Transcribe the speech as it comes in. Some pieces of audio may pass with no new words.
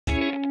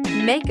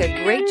Make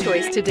a great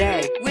choice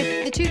today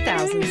with the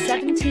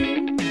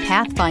 2017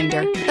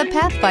 Pathfinder. The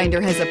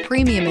Pathfinder has a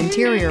premium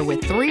interior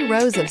with 3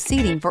 rows of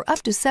seating for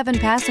up to 7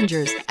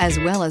 passengers, as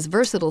well as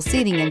versatile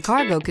seating and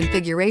cargo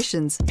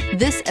configurations.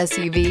 This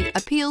SUV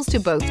appeals to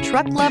both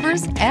truck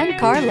lovers and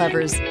car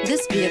lovers.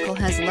 This vehicle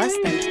has less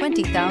than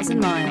 20,000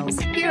 miles.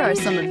 Here are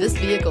some of this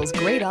vehicle's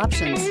great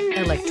options: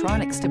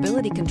 electronic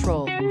stability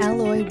control,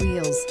 alloy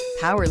wheels,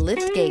 power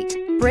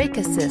liftgate, brake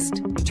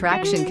assist,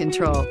 traction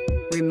control,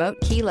 remote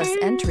keyless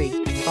entry,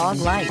 fog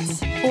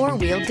lights,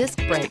 4-wheel disc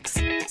brakes,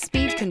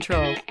 speed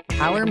control,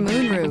 power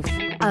moonroof.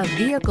 A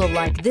vehicle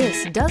like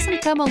this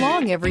doesn't come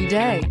along every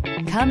day.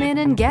 Come in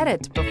and get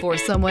it before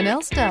someone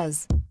else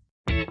does.